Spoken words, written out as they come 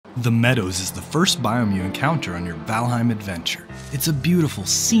The Meadows is the first biome you encounter on your Valheim adventure. It's a beautiful,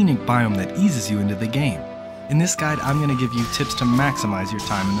 scenic biome that eases you into the game. In this guide, I'm going to give you tips to maximize your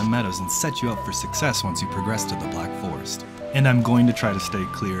time in the Meadows and set you up for success once you progress to the Black Forest. And I'm going to try to stay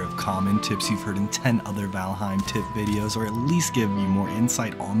clear of common tips you've heard in 10 other Valheim tip videos, or at least give you more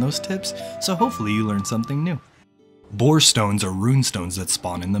insight on those tips, so hopefully you learn something new. Boar stones are rune stones that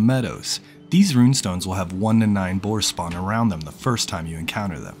spawn in the Meadows. These rune stones will have 1 to 9 boars spawn around them the first time you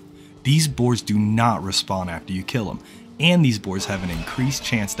encounter them. These boars do not respawn after you kill them, and these boars have an increased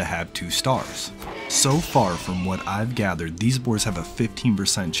chance to have 2 stars. So far from what I've gathered, these boars have a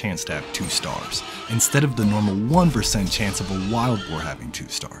 15% chance to have 2 stars, instead of the normal 1% chance of a wild boar having 2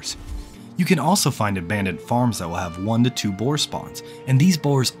 stars. You can also find abandoned farms that will have 1 to 2 boar spawns, and these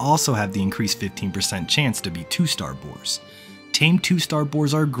boars also have the increased 15% chance to be 2-star boars. Tamed 2-star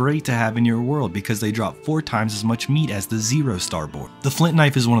boars are great to have in your world because they drop 4 times as much meat as the 0-star boar. The flint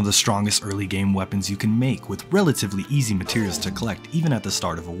knife is one of the strongest early game weapons you can make, with relatively easy materials to collect even at the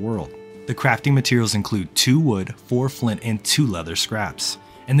start of a world. The crafting materials include 2 wood, 4 flint, and 2 leather scraps.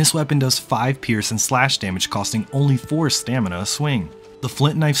 And this weapon does 5 pierce and slash damage, costing only 4 stamina a swing. The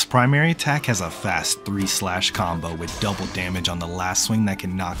flint knife's primary attack has a fast 3-slash combo with double damage on the last swing that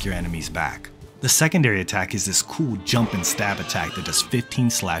can knock your enemies back. The secondary attack is this cool jump and stab attack that does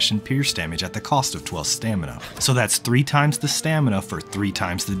 15 slash and pierce damage at the cost of 12 stamina. So that's 3 times the stamina for 3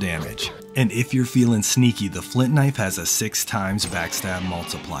 times the damage. And if you're feeling sneaky, the flint knife has a 6 times backstab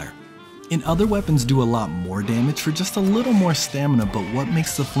multiplier. And other weapons do a lot more damage for just a little more stamina, but what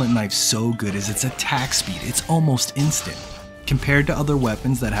makes the flint knife so good is its attack speed. It's almost instant, compared to other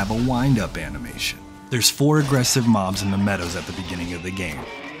weapons that have a wind-up animation. There's 4 aggressive mobs in the Meadows at the beginning of the game.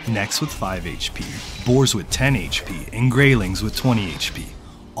 Necks with 5 HP, boars with 10 HP, and greylings with 20 HP.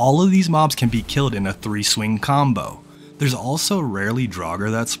 All of these mobs can be killed in a 3-swing combo. There's also rarely Draugr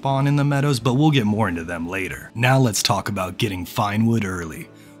that spawn in the Meadows, but we'll get more into them later. Now let's talk about getting Finewood early.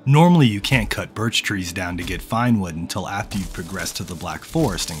 Normally you can't cut birch trees down to get Finewood until after you've progressed to the Black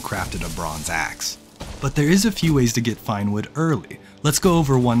Forest and crafted a bronze axe. But there is a few ways to get Finewood early. Let's go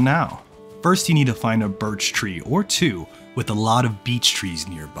over one now. First, you need to find a birch tree or 2 with a lot of beech trees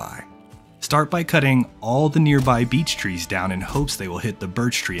nearby. Start by cutting all the nearby beech trees down in hopes they will hit the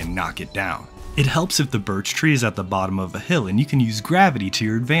birch tree and knock it down. It helps if the birch tree is at the bottom of a hill and you can use gravity to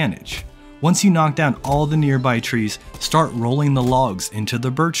your advantage. Once you knock down all the nearby trees, start rolling the logs into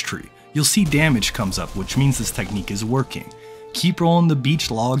the birch tree. You'll see damage comes up, which means this technique is working. Keep rolling the beech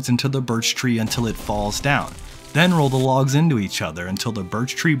logs into the birch tree until it falls down. Then roll the logs into each other until the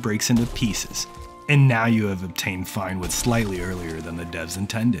birch tree breaks into pieces. And now you have obtained Finewood slightly earlier than the devs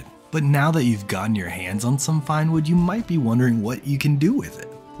intended. But now that you've gotten your hands on some Finewood, you might be wondering what you can do with it.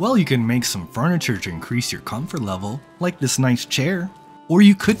 Well, you can make some furniture to increase your comfort level, like this nice chair. Or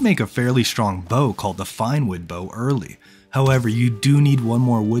you could make a fairly strong bow called the Finewood Bow Early. However, you do need one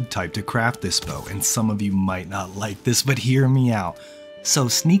more wood type to craft this bow, and some of you might not like this, but hear me out. So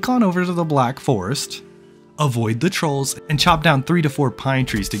sneak on over to the Black Forest, avoid the trolls, and chop down 3 to 4 pine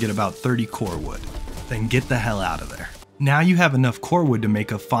trees to get about 30 core wood. Then get the hell out of there. Now you have enough core wood to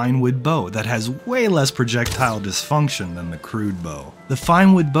make a Finewood bow that has way less projectile dysfunction than the crude bow. The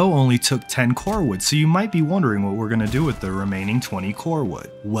Finewood bow only took 10 core wood, so you might be wondering what we're going to do with the remaining 20 core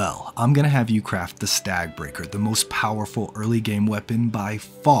wood. Well, I'm going to have you craft the Stag Breaker, the most powerful early game weapon by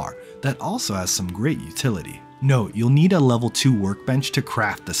far, that also has some great utility. Note, you'll need a level 2 workbench to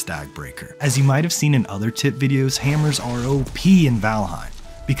craft the Stag Breaker. As you might have seen in other tip videos, hammers are OP in Valheim,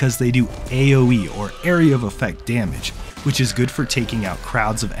 because they do AoE or area of effect damage, which is good for taking out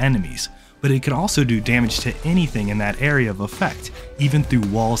crowds of enemies, but it can also do damage to anything in that area of effect, even through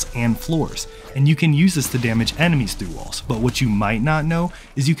walls and floors, and you can use this to damage enemies through walls. But what you might not know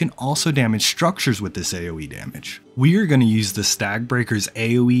is you can also damage structures with this AoE damage. We are going to use the Stag Breaker's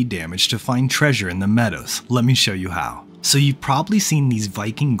AoE damage to find treasure in the Meadows. Let me show you how. So you've probably seen these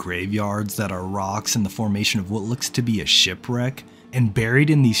Viking graveyards that are rocks in the formation of what looks to be a shipwreck, and buried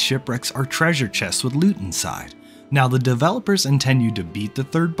in these shipwrecks are treasure chests with loot inside. Now the developers intend you to beat the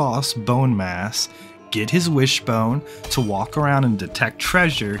 3rd boss, Bone Mass, get his wishbone, to walk around and detect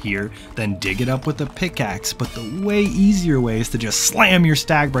treasure here, then dig it up with a pickaxe, but the way easier way is to just slam your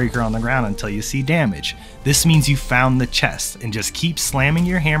Stag Breaker on the ground until you see damage. This means you found the chest, and just keep slamming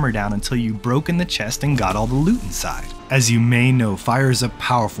your hammer down until you've broken the chest and got all the loot inside. As you may know, fire is a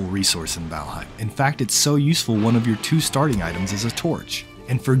powerful resource in Valheim. In fact, it's so useful one of your 2 starting items is a torch,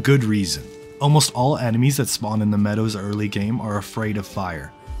 and for good reason. Almost all enemies that spawn in the Meadows early game are afraid of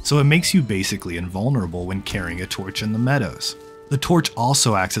fire, so it makes you basically invulnerable when carrying a torch in the Meadows. The torch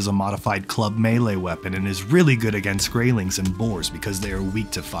also acts as a modified club melee weapon and is really good against greylings and boars because they are weak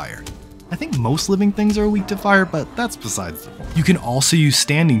to fire. I think most living things are weak to fire, but that's besides the point. You can also use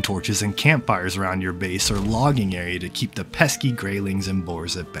standing torches and campfires around your base or logging area to keep the pesky greylings and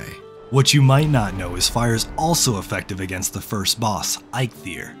boars at bay. What you might not know is fire is also effective against the first boss,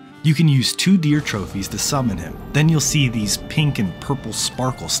 Eikthyr. You can use 2 deer trophies to summon him. Then you'll see these pink and purple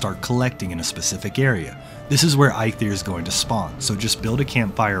sparkles start collecting in a specific area. This is where Eikthyr is going to spawn, so just build a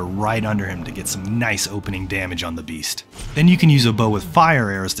campfire right under him to get some nice opening damage on the beast. Then you can use a bow with fire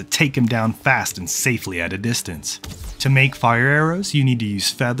arrows to take him down fast and safely at a distance. To make fire arrows, you need to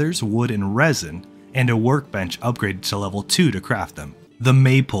use feathers, wood, and resin, and a workbench upgraded to level 2 to craft them. The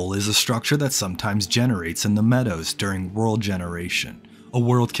maypole is a structure that sometimes generates in the meadows during world generation. A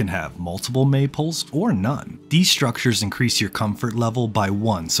world can have multiple maypoles or none. These structures increase your comfort level by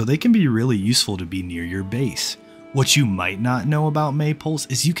 1, so they can be really useful to be near your base. What you might not know about maypoles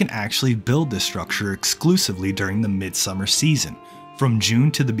is you can actually build this structure exclusively during the midsummer season, from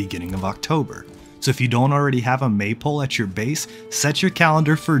June to the beginning of October. So if you don't already have a maypole at your base, set your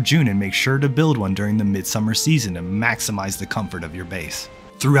calendar for June and make sure to build one during the midsummer season to maximize the comfort of your base.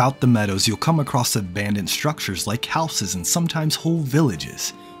 Throughout the meadows, you'll come across abandoned structures like houses and sometimes whole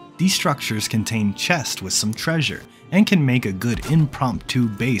villages. These structures contain chests with some treasure and can make a good impromptu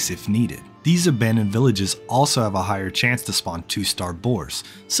base if needed. These abandoned villages also have a higher chance to spawn 2-star boars,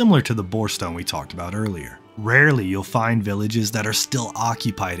 similar to the boar stone we talked about earlier. Rarely you'll find villages that are still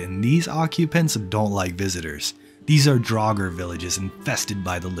occupied, and these occupants don't like visitors. These are Draugr villages infested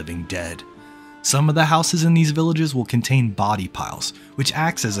by the living dead. Some of the houses in these villages will contain body piles, which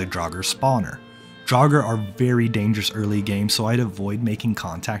acts as a Draugr spawner. Draugr are very dangerous early game, so I'd avoid making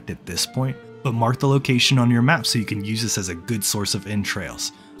contact at this point, but mark the location on your map so you can use this as a good source of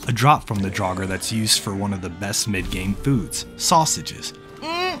entrails, a drop from the Draugr that's used for one of the best mid-game foods, sausages.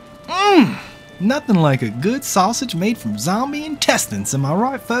 Nothing like a good sausage made from zombie intestines, am I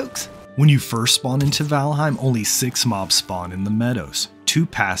right, folks? When you first spawn into Valheim, only 6 mobs spawn in the meadows, 2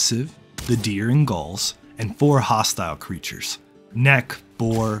 passive, the deer and gulls, and 4 hostile creatures, Neck,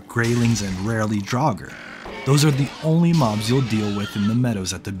 Boar, Greylings, and rarely Draugr. Those are the only mobs you'll deal with in the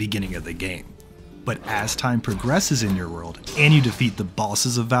meadows at the beginning of the game. But as time progresses in your world, and you defeat the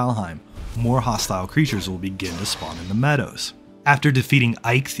bosses of Valheim, more hostile creatures will begin to spawn in the meadows. After defeating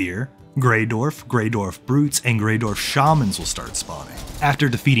Eikthyr, Greydwarf brutes, and Greydwarf shamans will start spawning. After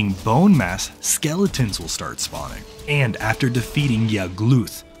defeating Bone Mass, skeletons will start spawning. And after defeating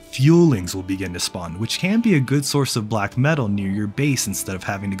Yagluth, Fuelings will begin to spawn, which can be a good source of black metal near your base instead of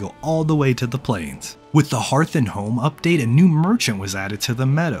having to go all the way to the plains. With the Hearth and Home update, a new merchant was added to the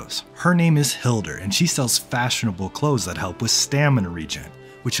meadows. Her name is Hildur, and she sells fashionable clothes that help with stamina regen,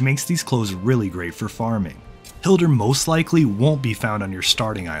 which makes these clothes really great for farming. Hildur most likely won't be found on your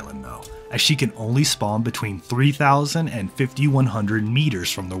starting island though, as she can only spawn between 3,000 and 5,100 meters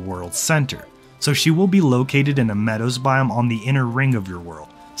from the world's center, so she will be located in a meadows biome on the inner ring of your world,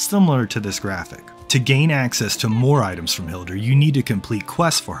 similar to this graphic. To gain access to more items from Hildur, you need to complete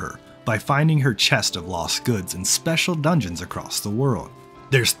quests for her by finding her chest of lost goods in special dungeons across the world.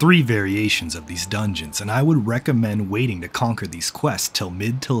 There's 3 variations of these dungeons, and I would recommend waiting to conquer these quests till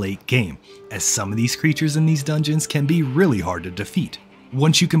mid to late game, as some of these creatures in these dungeons can be really hard to defeat.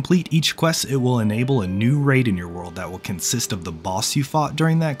 Once you complete each quest, it will enable a new raid in your world that will consist of the boss you fought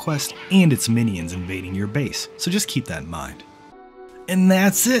during that quest and its minions invading your base, so just keep that in mind. And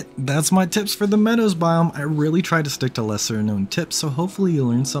that's it. That's my tips for the Meadows biome. I really try to stick to lesser known tips, so hopefully you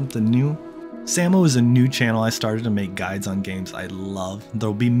learned something new. Samo is a new channel I started to make guides on games I love.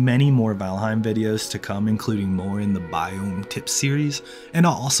 There'll be many more Valheim videos to come, including more in the Biome tips series, and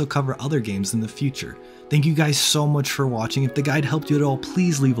I'll also cover other games in the future. Thank you guys so much for watching. If the guide helped you at all,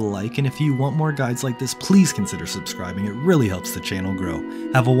 please leave a like, and if you want more guides like this, please consider subscribing. It really helps the channel grow.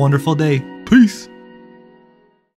 Have a wonderful day. Peace!